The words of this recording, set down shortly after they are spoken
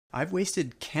I've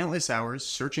wasted countless hours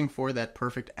searching for that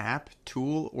perfect app,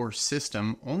 tool, or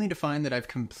system, only to find that I've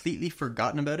completely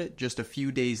forgotten about it just a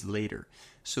few days later.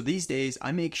 So these days,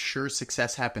 I make sure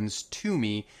success happens to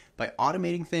me by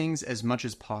automating things as much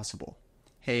as possible.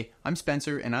 Hey, I'm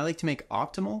Spencer, and I like to make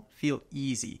optimal feel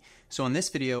easy. So in this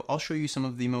video, I'll show you some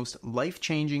of the most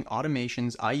life-changing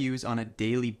automations I use on a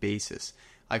daily basis.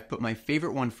 I've put my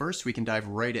favorite one first so we can dive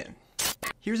right in.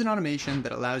 Here's an automation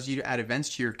that allows you to add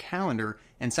events to your calendar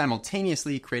and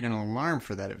simultaneously create an alarm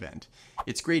for that event.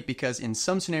 It's great because in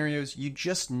some scenarios, you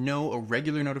just know a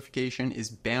regular notification is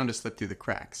bound to slip through the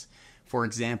cracks. For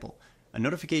example, a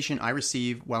notification I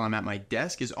receive while I'm at my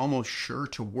desk is almost sure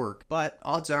to work, but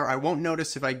odds are I won't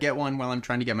notice if I get one while I'm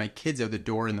trying to get my kids out the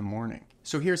door in the morning.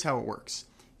 So here's how it works.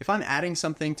 If I'm adding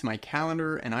something to my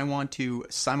calendar and I want to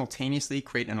simultaneously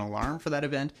create an alarm for that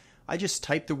event, I just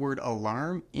type the word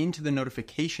alarm into the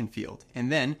notification field, and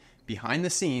then, behind the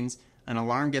scenes, an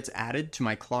alarm gets added to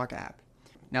my clock app.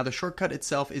 Now the shortcut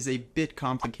itself is a bit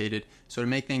complicated, so to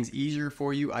make things easier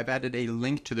for you, I've added a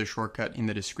link to the shortcut in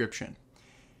the description.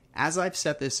 As I've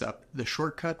set this up, the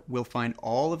shortcut will find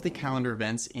all of the calendar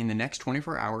events in the next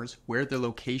 24 hours where the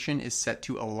location is set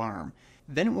to alarm.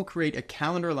 Then it will create a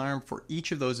calendar alarm for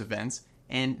each of those events,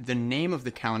 and the name of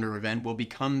the calendar event will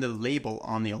become the label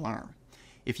on the alarm.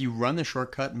 If you run the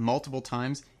shortcut multiple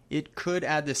times, it could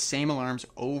add the same alarms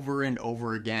over and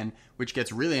over again, which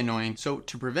gets really annoying. So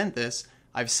to prevent this,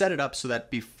 I've set it up so that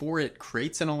before it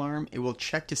creates an alarm, it will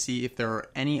check to see if there are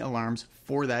any alarms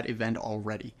for that event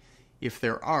already. If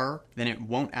there are, then it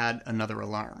won't add another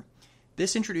alarm.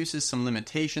 This introduces some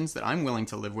limitations that I'm willing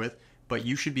to live with, but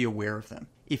you should be aware of them.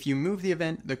 If you move the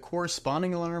event, the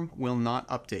corresponding alarm will not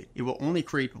update. It will only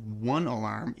create one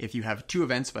alarm if you have two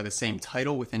events by the same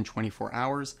title within 24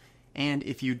 hours, and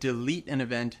if you delete an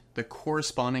event, the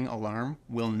corresponding alarm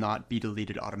will not be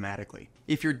deleted automatically.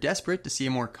 If you're desperate to see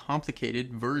a more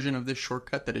complicated version of this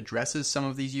shortcut that addresses some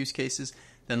of these use cases,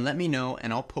 then let me know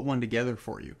and I'll put one together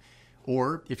for you.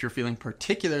 Or if you're feeling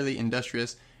particularly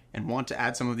industrious and want to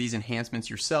add some of these enhancements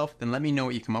yourself, then let me know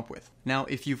what you come up with. Now,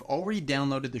 if you've already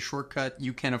downloaded the shortcut,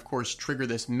 you can of course trigger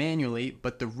this manually,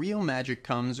 but the real magic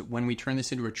comes when we turn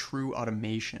this into a true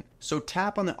automation. So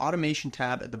tap on the automation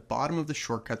tab at the bottom of the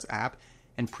shortcuts app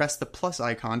and press the plus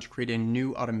icon to create a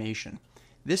new automation.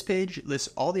 This page lists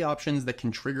all the options that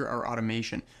can trigger our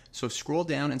automation, so scroll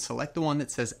down and select the one that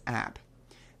says app.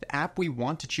 The app we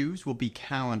want to choose will be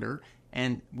calendar,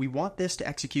 and we want this to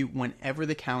execute whenever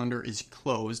the calendar is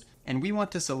closed, and we want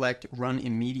to select run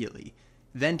immediately.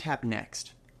 Then tap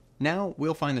next. Now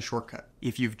we'll find the shortcut.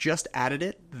 If you've just added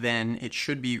it, then it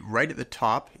should be right at the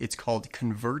top. It's called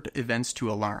Convert Events to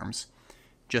Alarms.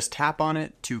 Just tap on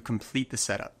it to complete the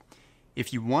setup.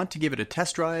 If you want to give it a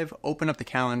test drive, open up the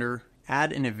calendar,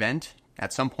 add an event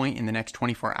at some point in the next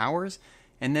 24 hours,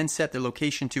 and then set the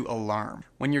location to alarm.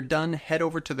 When you're done, head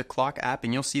over to the clock app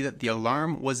and you'll see that the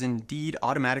alarm was indeed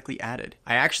automatically added.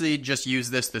 I actually just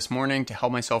used this morning to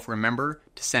help myself remember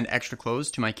to send extra clothes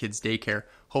to my kids' daycare.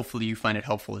 Hopefully you find it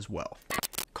helpful as well.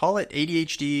 Call it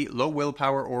ADHD, low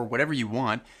willpower, or whatever you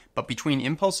want, but between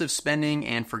impulsive spending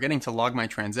and forgetting to log my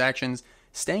transactions,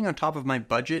 staying on top of my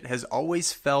budget has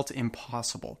always felt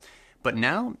impossible. But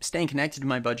now, staying connected to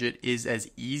my budget is as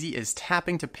easy as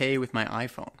tapping to pay with my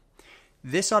iPhone.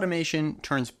 This automation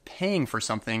turns paying for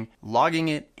something, logging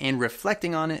it, and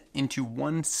reflecting on it into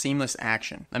one seamless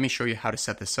action. Let me show you how to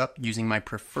set this up using my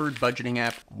preferred budgeting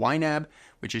app, YNAB,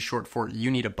 which is short for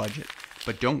You Need a Budget.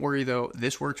 But don't worry though,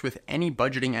 this works with any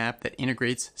budgeting app that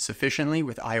integrates sufficiently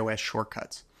with iOS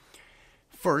shortcuts.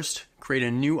 First, create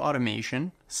a new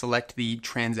automation, select the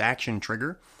transaction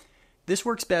trigger. This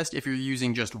works best if you're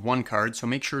using just one card, so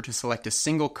make sure to select a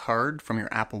single card from your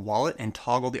Apple Wallet and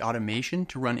toggle the automation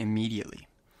to run immediately.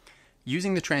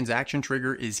 Using the transaction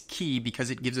trigger is key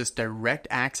because it gives us direct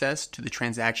access to the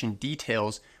transaction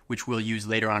details, which we'll use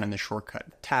later on in the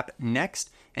shortcut. Tap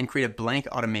Next and create a blank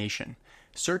automation.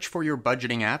 Search for your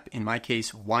budgeting app, in my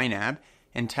case YNAB,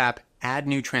 and tap Add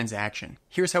New Transaction.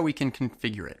 Here's how we can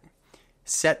configure it.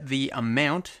 Set the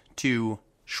amount to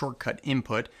shortcut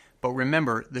input, but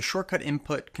remember, the shortcut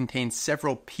input contains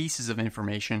several pieces of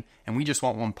information, and we just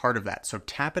want one part of that. So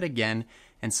tap it again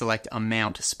and select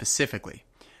amount specifically.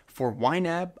 For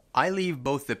YNAB, I leave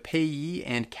both the payee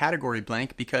and category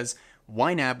blank because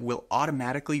YNAB will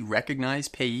automatically recognize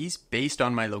payees based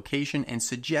on my location and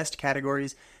suggest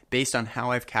categories based on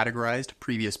how I've categorized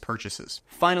previous purchases.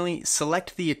 Finally,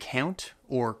 select the account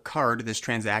or card this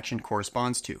transaction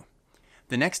corresponds to.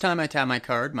 The next time I tap my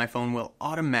card, my phone will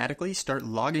automatically start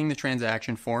logging the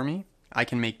transaction for me. I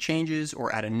can make changes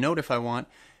or add a note if I want,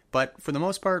 but for the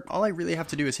most part, all I really have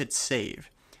to do is hit save.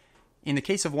 In the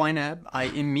case of YNAB, I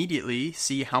immediately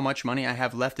see how much money I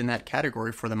have left in that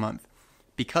category for the month.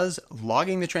 Because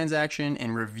logging the transaction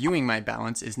and reviewing my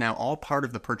balance is now all part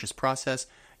of the purchase process,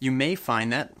 you may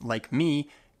find that, like me,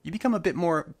 you become a bit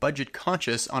more budget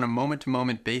conscious on a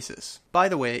moment-to-moment basis. By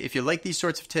the way, if you like these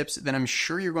sorts of tips, then I'm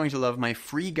sure you're going to love my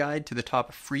free guide to the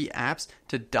top free apps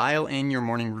to dial in your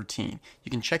morning routine. You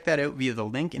can check that out via the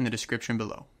link in the description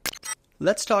below.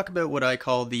 Let's talk about what I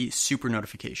call the super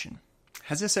notification.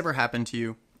 Has this ever happened to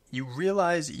you? You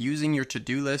realize using your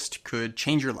to-do list could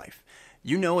change your life.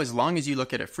 You know as long as you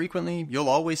look at it frequently, you'll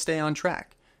always stay on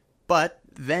track. But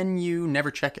then you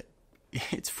never check it.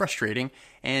 It's frustrating,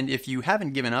 and if you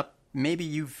haven't given up, maybe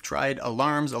you've tried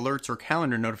alarms, alerts, or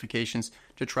calendar notifications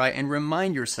to try and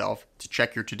remind yourself to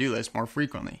check your to-do list more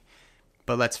frequently.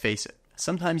 But let's face it,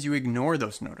 sometimes you ignore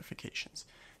those notifications.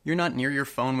 You're not near your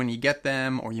phone when you get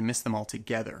them, or you miss them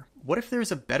altogether. What if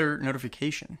there's a better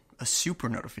notification? A super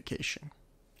notification?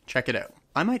 Check it out.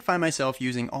 I might find myself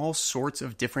using all sorts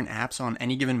of different apps on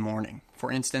any given morning.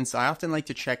 For instance, I often like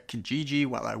to check Kijiji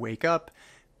while I wake up,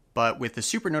 but with the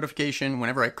super notification,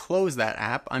 whenever I close that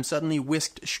app, I'm suddenly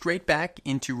whisked straight back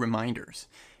into reminders.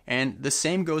 And the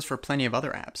same goes for plenty of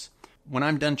other apps. When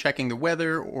I'm done checking the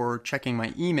weather or checking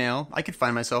my email, I could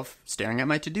find myself staring at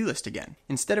my to-do list again.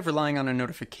 Instead of relying on a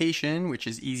notification, which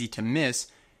is easy to miss,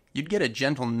 you'd get a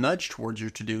gentle nudge towards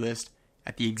your to-do list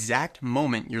at the exact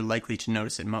moment you're likely to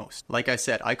notice it most. Like I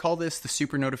said, I call this the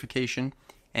super notification,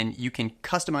 and you can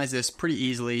customize this pretty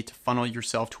easily to funnel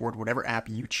yourself toward whatever app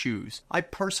you choose. I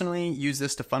personally use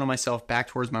this to funnel myself back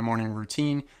towards my morning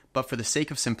routine, but for the sake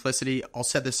of simplicity, I'll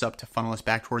set this up to funnel us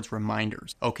back towards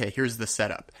reminders. Okay, here's the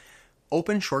setup.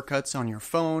 Open Shortcuts on your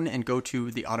phone and go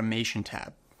to the Automation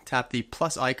tab. Tap the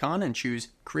plus icon and choose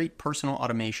Create Personal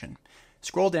Automation.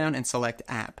 Scroll down and select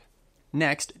App.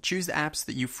 Next, choose the apps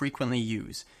that you frequently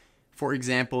use. For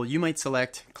example, you might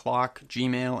select Clock,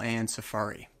 Gmail, and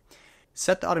Safari.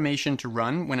 Set the automation to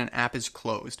run when an app is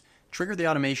closed. Trigger the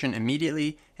automation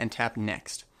immediately and tap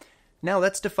Next. Now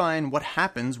let's define what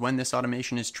happens when this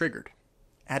automation is triggered.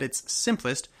 At its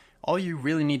simplest, all you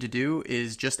really need to do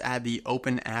is just add the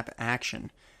Open App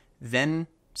action. Then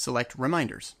select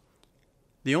Reminders.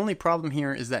 The only problem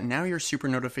here is that now your super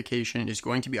notification is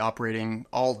going to be operating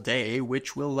all day,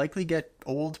 which will likely get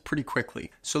old pretty quickly.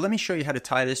 So let me show you how to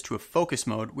tie this to a focus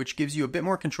mode, which gives you a bit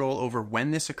more control over when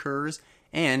this occurs,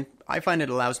 and I find it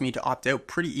allows me to opt out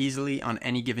pretty easily on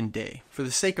any given day. For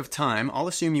the sake of time, I'll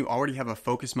assume you already have a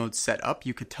focus mode set up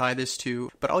you could tie this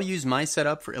to, but I'll use my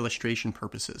setup for illustration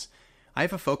purposes. I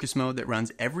have a focus mode that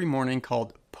runs every morning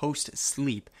called Post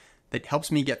Sleep that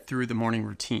helps me get through the morning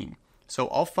routine. So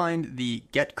I'll find the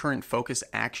Get Current Focus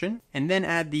action and then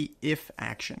add the If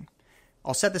action.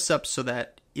 I'll set this up so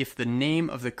that if the name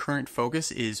of the current focus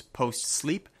is Post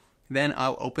Sleep, then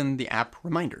I'll open the app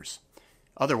Reminders.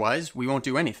 Otherwise, we won't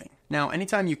do anything. Now,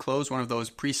 anytime you close one of those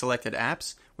pre-selected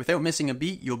apps, without missing a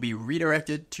beat, you'll be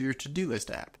redirected to your to-do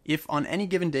list app. If on any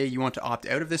given day you want to opt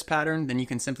out of this pattern, then you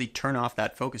can simply turn off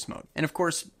that focus mode. And of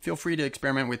course, feel free to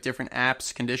experiment with different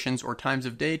apps, conditions, or times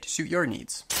of day to suit your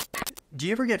needs. Do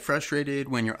you ever get frustrated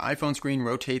when your iPhone screen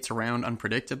rotates around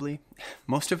unpredictably?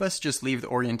 Most of us just leave the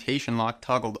orientation lock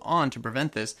toggled on to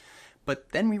prevent this, but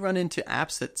then we run into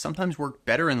apps that sometimes work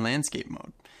better in landscape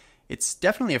mode. It's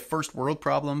definitely a first world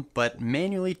problem, but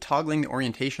manually toggling the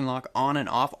orientation lock on and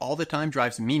off all the time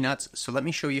drives me nuts, so let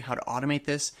me show you how to automate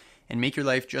this and make your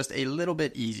life just a little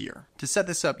bit easier. To set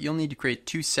this up, you'll need to create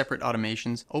two separate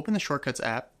automations. Open the Shortcuts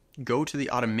app, go to the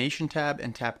Automation tab,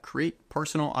 and tap Create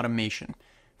Personal Automation.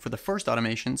 For the first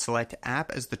automation, select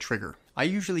App as the trigger. I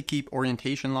usually keep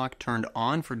Orientation Lock turned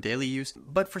on for daily use,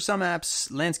 but for some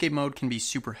apps, landscape mode can be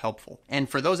super helpful. And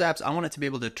for those apps, I want it to be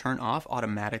able to turn off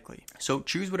automatically. So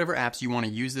choose whatever apps you want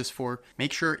to use this for,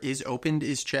 make sure Is Opened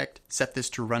is checked, set this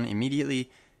to run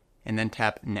immediately, and then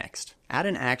tap Next. Add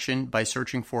an action by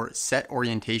searching for Set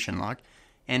Orientation Lock,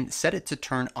 and set it to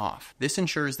turn off. This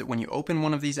ensures that when you open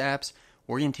one of these apps,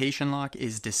 Orientation Lock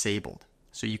is disabled,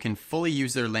 so you can fully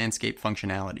use their landscape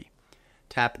functionality.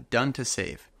 Tap Done to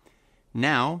save.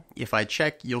 Now, if I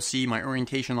check, you'll see my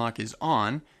orientation lock is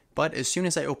on, but as soon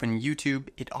as I open YouTube,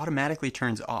 it automatically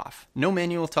turns off. No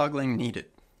manual toggling needed.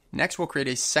 Next, we'll create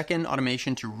a second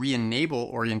automation to re-enable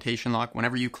orientation lock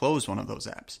whenever you close one of those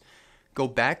apps. Go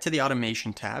back to the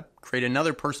Automation tab, create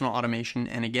another personal automation,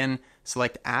 and again,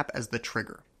 select App as the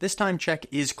trigger. This time check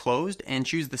Is Closed and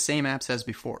choose the same apps as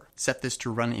before. Set this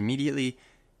to run immediately,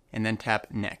 and then tap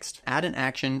Next. Add an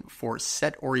action for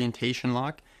Set Orientation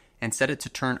Lock and set it to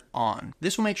turn on.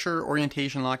 This will make sure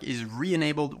Orientation Lock is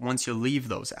re-enabled once you leave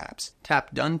those apps.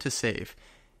 Tap Done to save.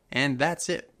 And that's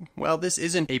it. Well, this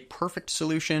isn't a perfect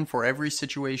solution for every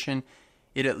situation.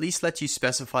 It at least lets you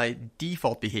specify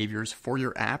default behaviors for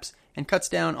your apps and cuts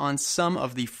down on some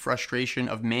of the frustration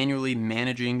of manually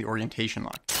managing the orientation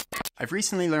lock. I've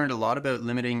recently learned a lot about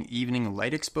limiting evening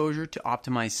light exposure to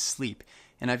optimize sleep,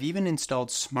 and I've even installed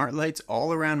smart lights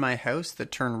all around my house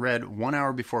that turn red 1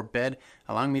 hour before bed,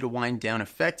 allowing me to wind down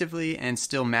effectively and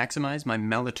still maximize my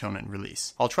melatonin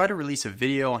release. I'll try to release a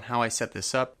video on how I set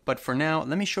this up, but for now,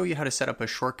 let me show you how to set up a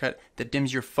shortcut that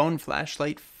dims your phone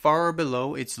flashlight far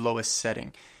below its lowest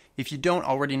setting. If you don't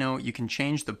already know, you can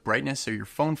change the brightness of your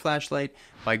phone flashlight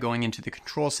by going into the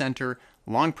control center,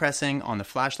 long pressing on the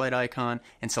flashlight icon,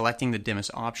 and selecting the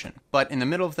dimmest option. But in the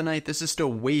middle of the night, this is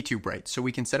still way too bright, so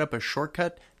we can set up a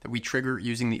shortcut that we trigger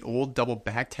using the old double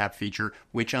back tap feature,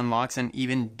 which unlocks an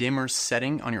even dimmer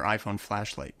setting on your iPhone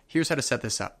flashlight. Here's how to set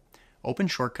this up. Open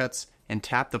Shortcuts and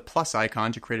tap the plus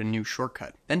icon to create a new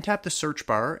shortcut. Then tap the search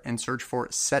bar and search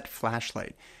for Set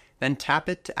Flashlight. Then tap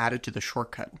it to add it to the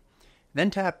shortcut. Then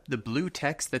tap the blue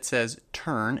text that says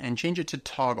Turn and change it to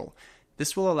Toggle.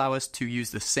 This will allow us to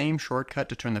use the same shortcut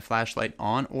to turn the flashlight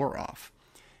on or off.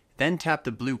 Then tap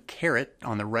the blue caret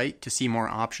on the right to see more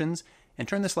options and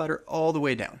turn the slider all the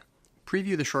way down.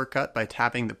 Preview the shortcut by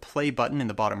tapping the play button in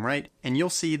the bottom right, and you'll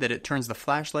see that it turns the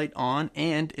flashlight on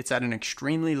and it's at an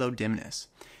extremely low dimness.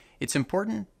 It's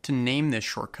important to name this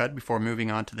shortcut before moving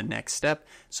on to the next step,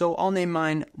 so I'll name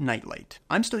mine Nightlight.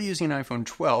 I'm still using an iPhone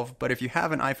 12, but if you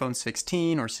have an iPhone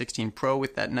 16 or 16 Pro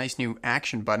with that nice new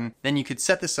action button, then you could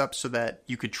set this up so that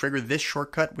you could trigger this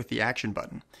shortcut with the action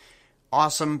button.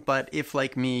 Awesome, but if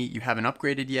like me, you haven't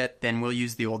upgraded yet, then we'll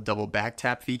use the old double back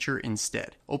tap feature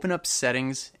instead. Open up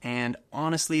Settings, and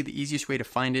honestly, the easiest way to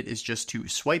find it is just to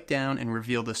swipe down and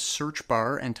reveal the search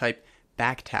bar and type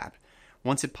back tap.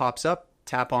 Once it pops up,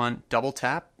 tap on Double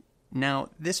Tap. Now,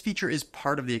 this feature is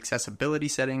part of the accessibility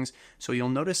settings, so you'll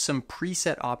notice some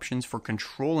preset options for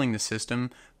controlling the system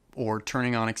or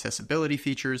turning on accessibility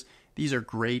features. These are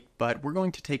great, but we're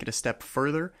going to take it a step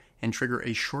further and trigger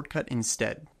a shortcut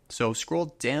instead. So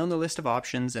scroll down the list of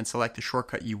options and select the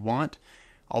shortcut you want.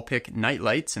 I'll pick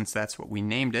Nightlight since that's what we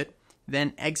named it.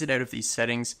 Then exit out of these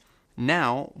settings.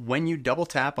 Now, when you double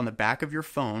tap on the back of your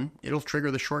phone, it'll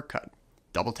trigger the shortcut.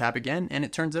 Double tap again and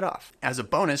it turns it off. As a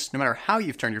bonus, no matter how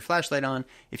you've turned your flashlight on,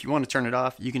 if you want to turn it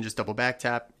off, you can just double back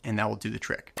tap and that will do the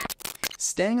trick.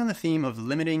 Staying on the theme of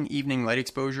limiting evening light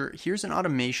exposure, here's an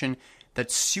automation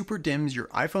that super dims your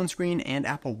iPhone screen and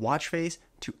Apple Watch face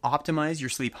to optimize your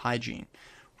sleep hygiene.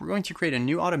 We're going to create a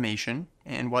new automation,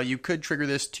 and while you could trigger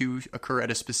this to occur at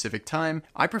a specific time,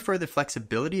 I prefer the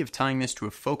flexibility of tying this to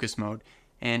a focus mode,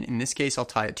 and in this case I'll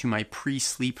tie it to my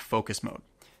pre-sleep focus mode.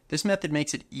 This method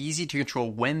makes it easy to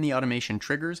control when the automation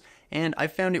triggers, and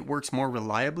I've found it works more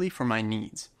reliably for my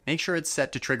needs. Make sure it's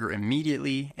set to trigger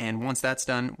immediately, and once that's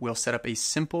done, we'll set up a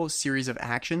simple series of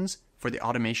actions for the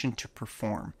automation to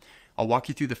perform. I'll walk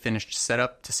you through the finished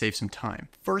setup to save some time.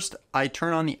 First, I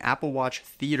turn on the Apple Watch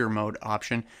Theater Mode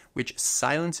option, which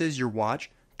silences your watch,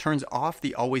 turns off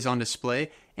the always-on display,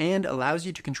 and allows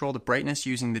you to control the brightness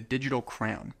using the digital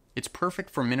crown. It's perfect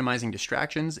for minimizing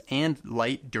distractions and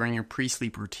light during your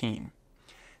pre-sleep routine.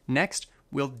 Next,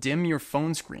 we'll dim your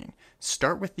phone screen.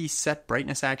 Start with the set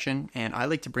brightness action, and I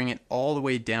like to bring it all the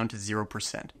way down to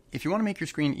 0%. If you want to make your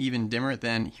screen even dimmer,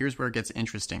 then here's where it gets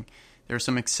interesting. There are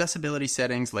some accessibility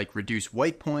settings like reduce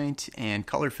white point and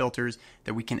color filters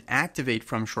that we can activate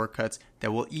from shortcuts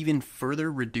that will even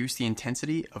further reduce the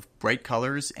intensity of bright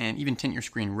colors and even tint your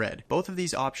screen red. Both of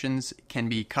these options can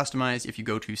be customized if you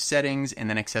go to settings and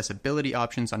then accessibility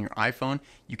options on your iPhone.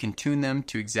 You can tune them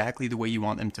to exactly the way you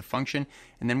want them to function,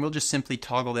 and then we'll just simply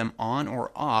toggle them on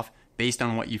or off based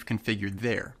on what you've configured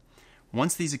there.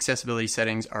 Once these accessibility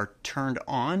settings are turned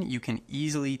on, you can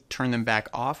easily turn them back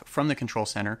off from the control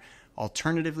center.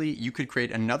 Alternatively, you could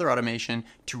create another automation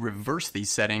to reverse these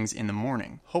settings in the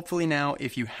morning. Hopefully now,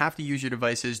 if you have to use your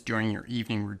devices during your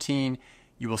evening routine,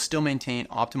 you will still maintain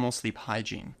optimal sleep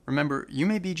hygiene. Remember, you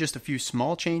may be just a few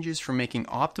small changes from making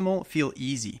optimal feel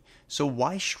easy, so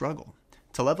why struggle?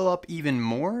 To level up even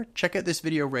more, check out this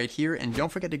video right here, and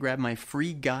don't forget to grab my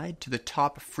free guide to the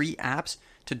top free apps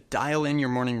to dial in your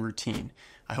morning routine.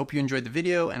 I hope you enjoyed the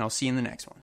video, and I'll see you in the next one.